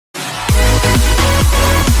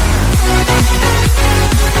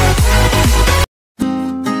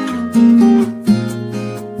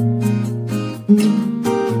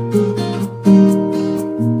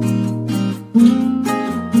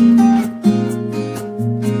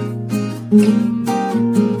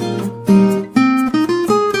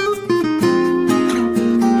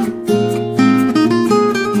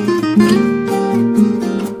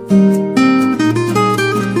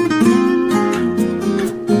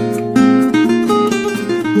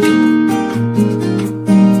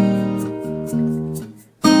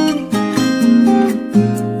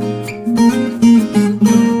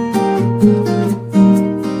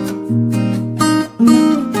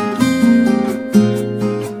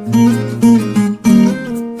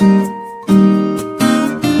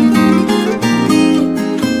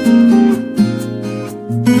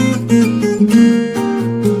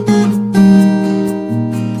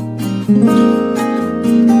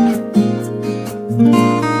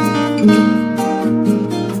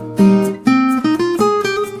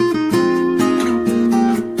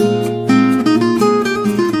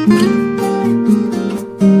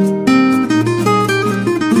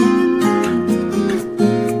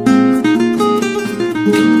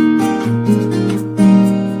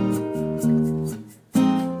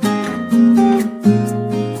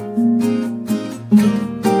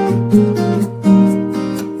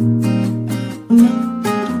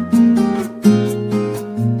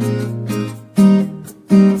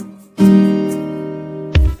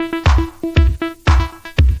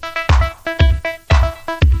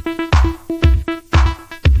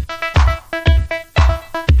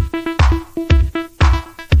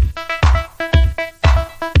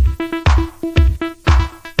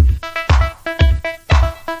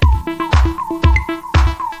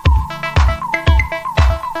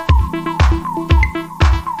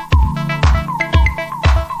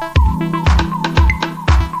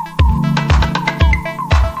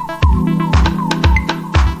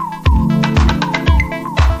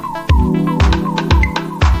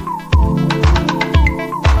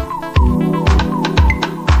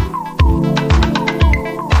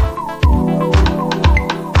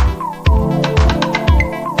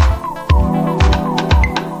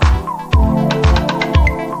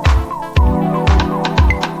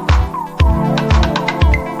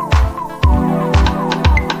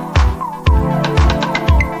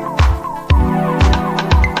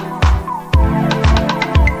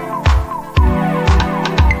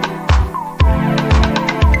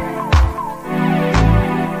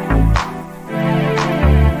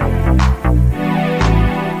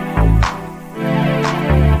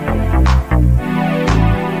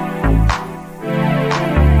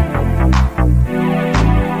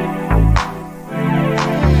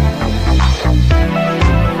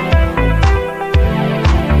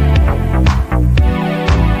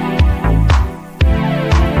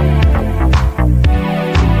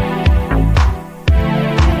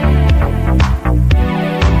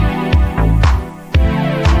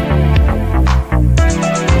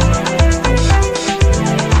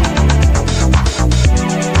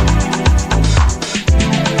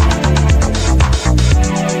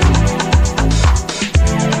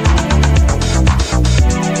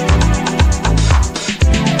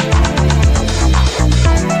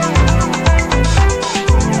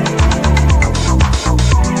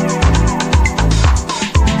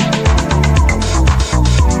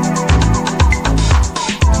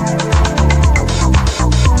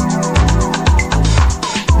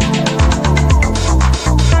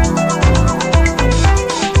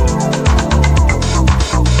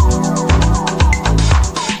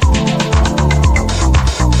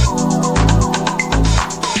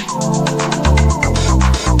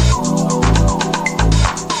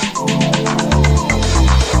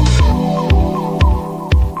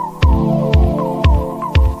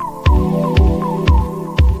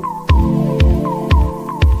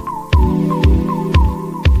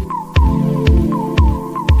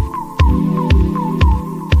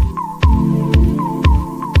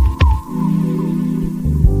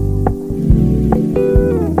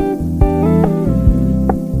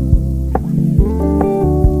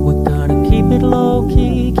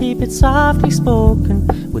softly spoken,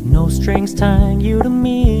 with no strings tying you to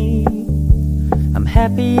me. I'm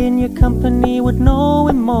happy in your company with no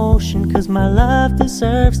emotion, 'cause my love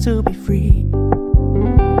deserves to be free.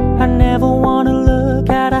 I never wanna look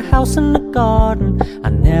at a house in the garden, I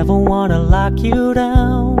never wanna lock you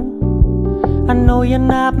down. I know you're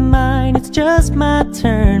not mine, it's just my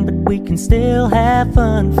turn, but we can still have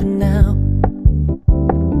fun for now.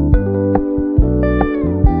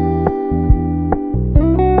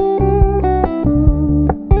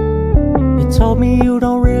 Told me you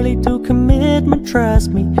don't really do commitment,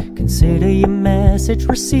 trust me, consider your message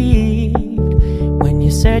received. When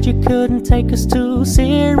you said you couldn't take us too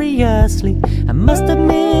seriously, I must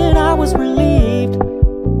admit I was relieved,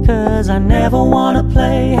 'cause 'cause I never wanna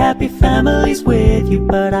play happy families with you,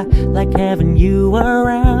 but I like having you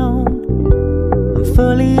around. I'm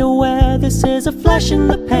fully aware this is a flash in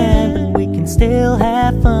the pan, but we can still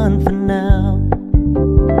have fun for now.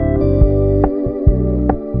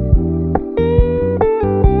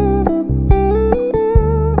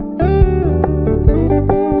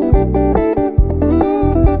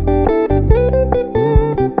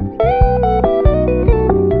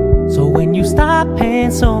 So when you stop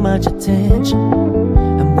paying so much attention,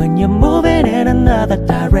 and when you're moving in another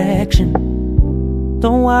direction,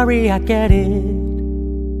 don't worry, I get it.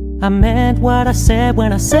 I meant what I said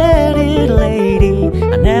when I said it, lady.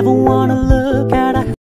 I never wanna look at a